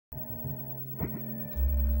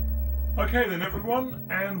Okay then everyone,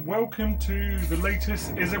 and welcome to the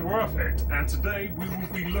latest Is It Worth It? And today we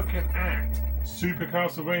will be looking at Super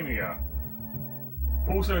Castlevania,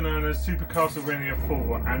 also known as Super Castlevania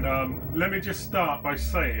 4. And let me just start by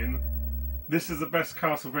saying, this is the best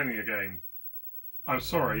Castlevania game. I'm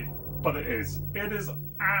sorry, but it is. It is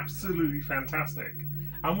absolutely fantastic.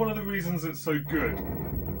 And one of the reasons it's so good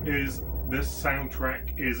is this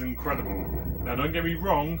soundtrack is incredible. Now don't get me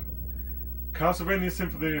wrong, Castlevania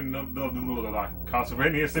Symphony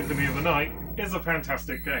of the Night is a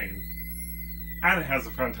fantastic game, and it has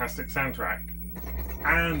a fantastic soundtrack,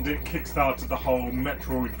 and it kickstarted the whole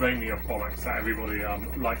Metroidvania bollocks that everybody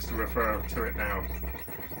likes to refer to it now.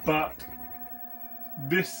 But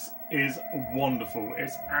this is wonderful.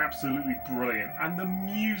 It's absolutely brilliant, and the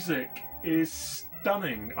music is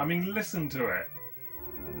stunning. I mean, listen to it.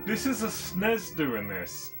 This is a SNES doing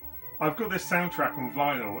this. I've got this soundtrack on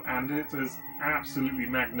vinyl and it is absolutely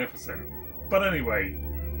magnificent. But anyway,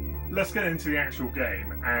 let's get into the actual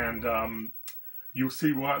game and you'll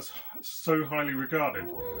see why it's so highly regarded.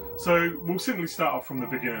 So we'll simply start off from the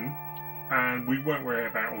beginning and we won't worry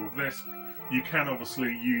about all of this. You can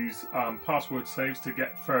obviously use password saves to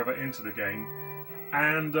get further into the game.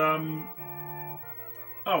 And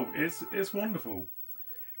oh, it's wonderful.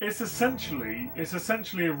 It's essentially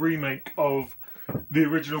a remake of the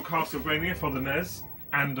original Castlevania for the NES,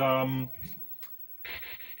 and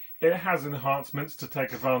it has enhancements to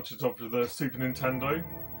take advantage of the Super Nintendo.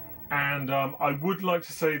 And I would like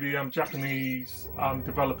to say the Japanese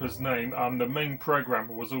developer's name. The main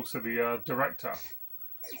programmer was also the director,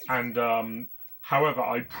 and however,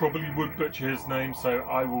 I probably would butcher his name, so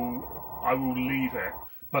I will leave it.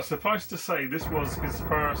 But suffice to say, this was his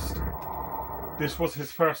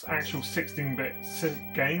first actual 16-bit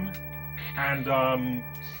game. And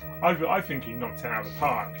I think he knocked it out of the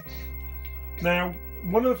park. Now,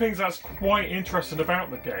 one of the things that's quite interesting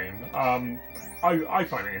about the game, I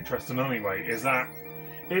find it interesting anyway, is that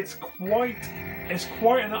it's quite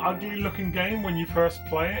an ugly-looking game when you first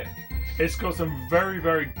play it. It's got some very,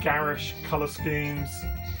 very garish colour schemes,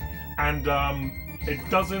 and it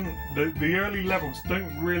doesn't. The early levels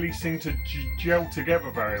don't really seem to gel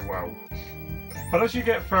together very well. But as you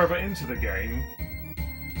get further into the game,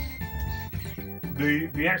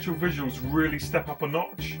 the actual visuals really step up a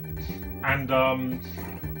notch, and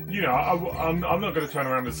you know, I'm not going to turn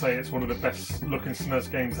around and say it's one of the best looking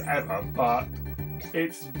SNES games ever, but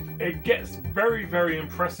it gets very, very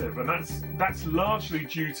impressive, and that's largely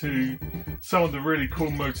due to some of the really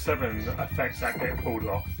cool Mode 7 effects that get pulled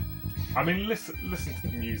off. I mean, listen to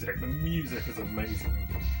the music. The music is amazing,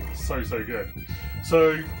 so good.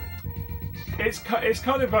 So it's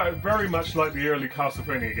kind of very much like the early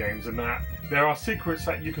Castlevania games in that there are secrets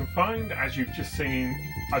that you can find, as you've just seen.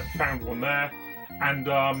 I've found one there, and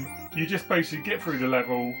you just basically get through the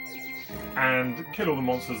level and kill all the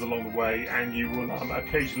monsters along the way, and you will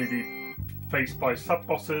occasionally be faced by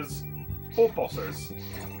sub-bosses or bosses,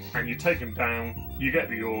 and you take them down, you get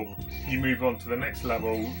the orb, you move on to the next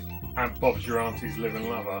level, and Bob's your auntie's living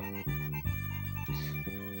lover.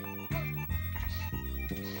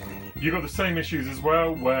 You've got the same issues as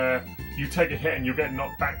well, where you take a hit and you'll get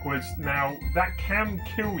knocked backwards. Now, that can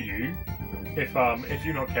kill you if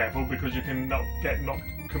you're not careful, because you can get knocked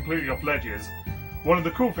completely off ledges. One of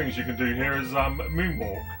the cool things you can do here is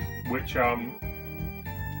moonwalk, which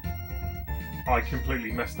I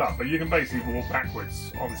completely messed up, but you can basically walk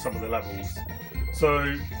backwards on some of the levels.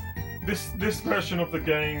 So this version of the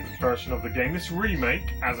game, this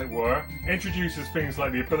remake, as it were, introduces things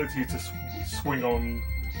like the ability to swing on,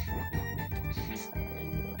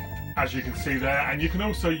 as you can see there, and you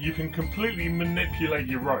can completely manipulate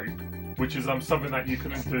your rope, which is something that you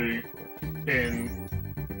couldn't do in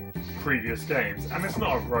previous games. And it's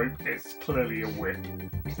not a rope, it's clearly a whip.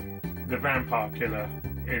 The vampire killer,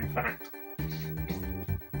 in fact.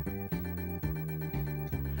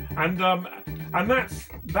 And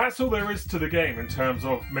that's all there is to the game in terms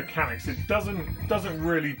of mechanics. It doesn't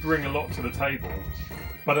really bring a lot to the table.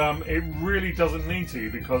 But it really doesn't need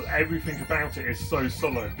to, because everything about it is so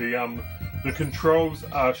solid. The controls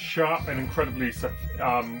are sharp and incredibly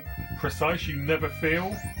precise. You never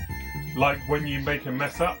feel like when you make a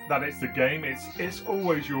mess up that it's the game. It's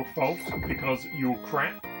always your fault because you're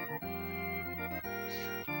crap.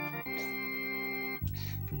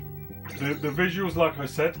 The visuals, like I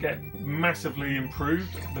said, get massively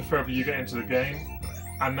improved the further you get into the game,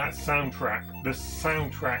 and that soundtrack. The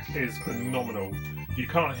soundtrack is phenomenal. You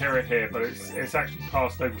can't hear it here, but it's actually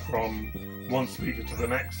passed over from one speaker to the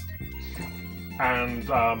next, and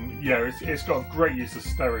yeah, it's got great use of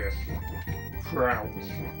stereo throughout.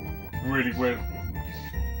 Really weird,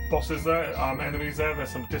 bosses there, enemies there.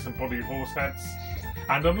 There's some disembodied horse heads,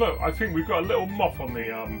 and look, I think we've got a little moth on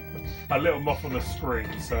the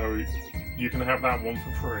screen, so you can have that one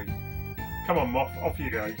for free. Come on, moth, off you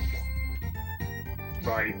go.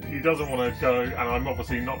 Right, he doesn't want to go, and I'm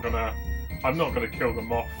obviously not gonna kill the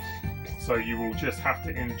moth, so you will just have to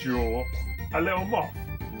endure a little moth.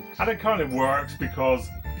 And it kind of works because,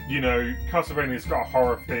 you know, Castlevania's got a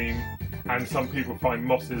horror theme, and some people find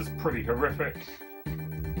mosses pretty horrific.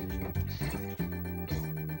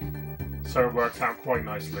 So it works out quite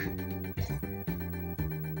nicely.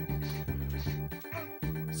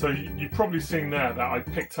 So you've probably seen there that I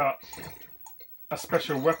picked up a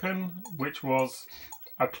special weapon, which was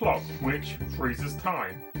a clock, which freezes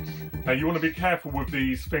time. Now you want to be careful with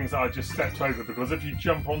these things that I just stepped over, because if you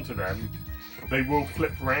jump onto them, they will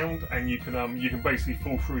flip round, and you can basically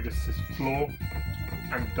fall through this floor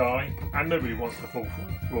and die. And nobody wants to fall through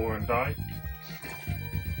the floor and die.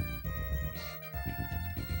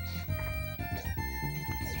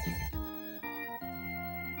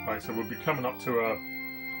 Right, so we'll be coming up to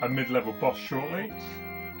a mid-level boss shortly.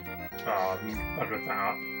 Oh, I got that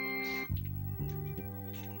up.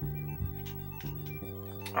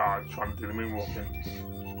 Ah, I'm trying to do the moonwalking.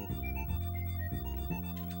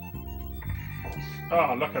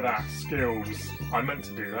 Oh, look at that. Skills. I meant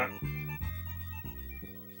to do that.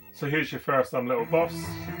 So here's your first little boss.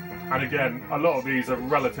 And again, a lot of these are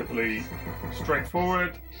relatively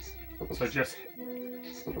straightforward. So just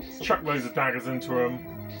chuck loads of daggers into them.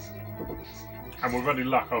 And with any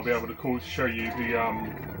luck, I'll be able to show you the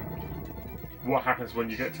what happens when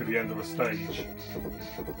you get to the end of a stage.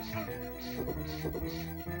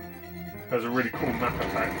 There's a really cool map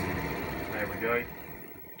effect. There we go.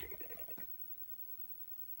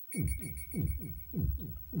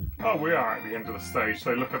 Oh, we are at the end of the stage,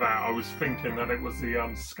 so look at that. I was thinking that it was the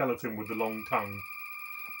skeleton with the long tongue,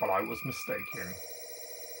 but I was mistaken.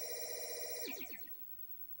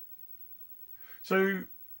 So,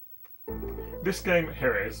 this game,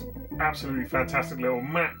 here it is. Absolutely fantastic little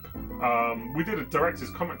map. We did a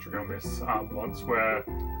director's commentary on this once, where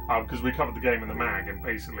because we covered the game in the mag, and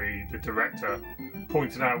basically the director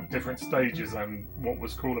pointed out different stages and what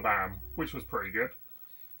was cool about them, which was pretty good.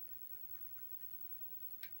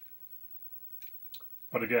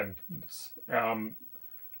 But again, I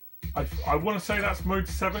want to say that's mode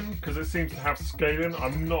 7 because it seems to have scaling.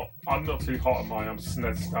 I'm not too hot on my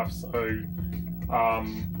SNES stuff, so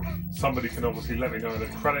somebody can obviously let me know in the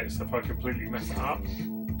credits if I completely mess it up.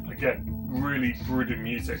 Again, really brooding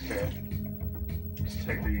music here. Let's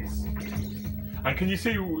take these. And can you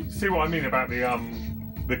see what I mean about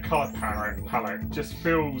the colour palette? Just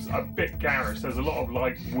feels a bit garish. There's a lot of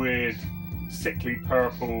like weird, sickly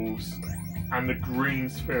purples, and the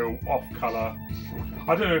greens feel off colour.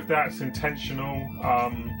 I don't know if that's intentional.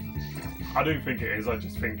 I don't think it is. I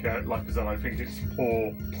just think, like I said, I think it's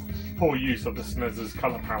poor use of the SNES's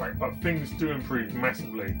colour palette. But things do improve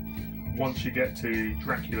massively once you get to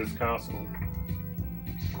Dracula's castle.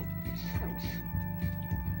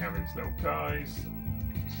 Now these little guys.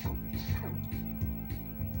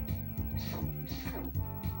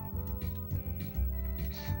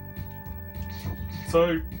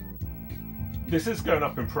 So this is going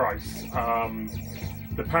up in price.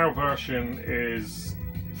 The PAL version is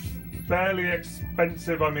fairly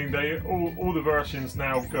expensive. I mean, all the versions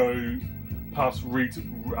now go past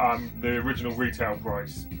the original retail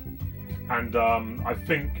price, and I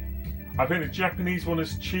think the Japanese one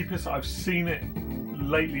is cheapest. I've seen it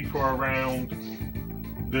lately for around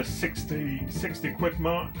the 60 quid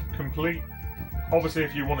mark complete. Obviously,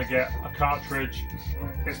 if you want to get a cartridge,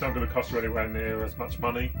 it's not going to cost you anywhere near as much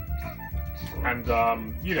money. And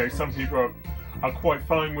you know, some people are quite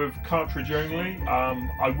fine with cartridge only.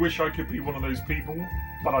 I wish I could be one of those people,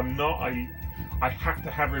 but I'm not. I have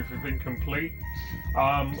to have everything complete.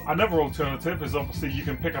 Another alternative is obviously you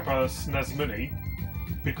can pick up a SNES Mini,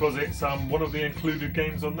 because it's one of the included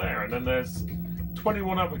games on there, and then there's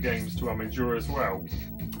 21 other games to endure as well.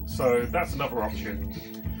 So that's another option.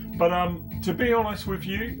 But to be honest with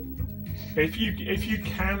you, if you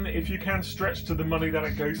can stretch to the money that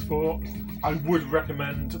it goes for, I would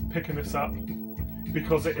recommend picking this up,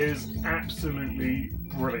 because it is absolutely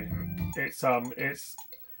brilliant. It's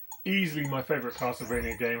easily my favourite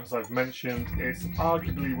Castlevania game, as I've mentioned. It's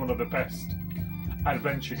arguably one of the best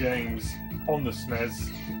adventure games on the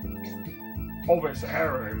SNES of its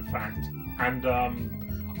era, in fact, and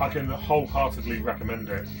I can wholeheartedly recommend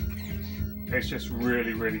it. It's just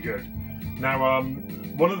really, really good. Now,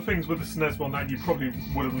 one of the things with the SNES one that you probably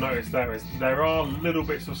would have noticed there is there are little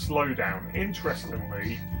bits of slowdown.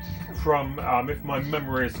 Interestingly, from if my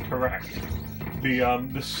memory is correct, the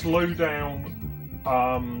slowdown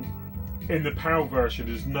in the PAL version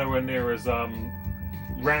is nowhere near as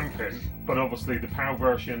rampant, but obviously the PAL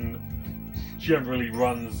version generally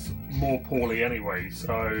runs more poorly anyway.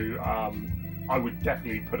 So I would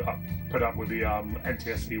definitely put up with the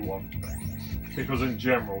NTSC one, because in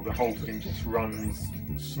general the whole thing just runs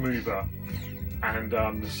smoother, and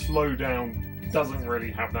the slowdown doesn't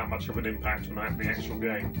really have that much of an impact on the actual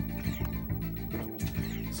game.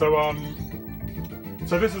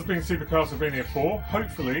 So this has been Super Castlevania 4.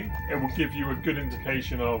 Hopefully it will give you a good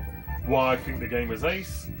indication of why I think the game is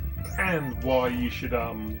ace, and why you should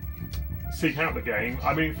seek out the game.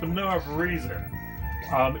 I mean, for no other reason.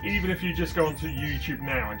 Even if you just go onto YouTube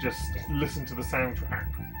now and just listen to the soundtrack,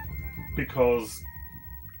 because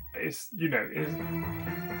it's, you know,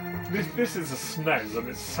 this is a SNES and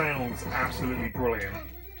it sounds absolutely brilliant.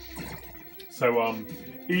 So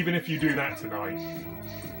even if you do that tonight,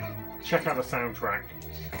 check out the soundtrack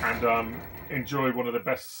and enjoy one of the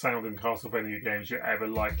best sounding Castlevania games you're ever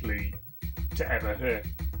likely to ever hear.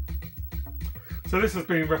 So this has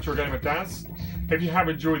been RetroGamerDaz. If you have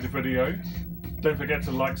enjoyed the video, don't forget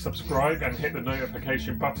to like, subscribe and hit the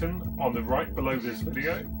notification button on the right below this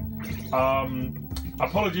video.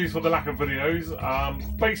 Apologies for the lack of videos.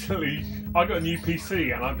 Basically, I got a new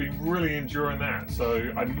PC and I've been really enjoying that,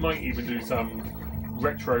 so I might even do some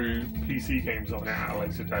retro PC games on it at a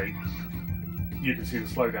later date. You can see the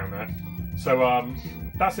slowdown there. So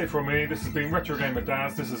that's it from me. This has been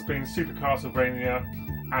RetroGamerDaz. This has been Super Castlevania,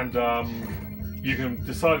 and you can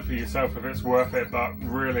decide for yourself if it's worth it, but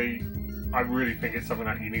really, I really think it's something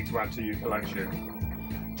that you need to add to your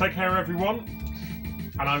collection. Take care everyone,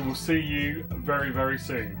 and I will see you very, very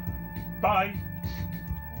soon. Bye!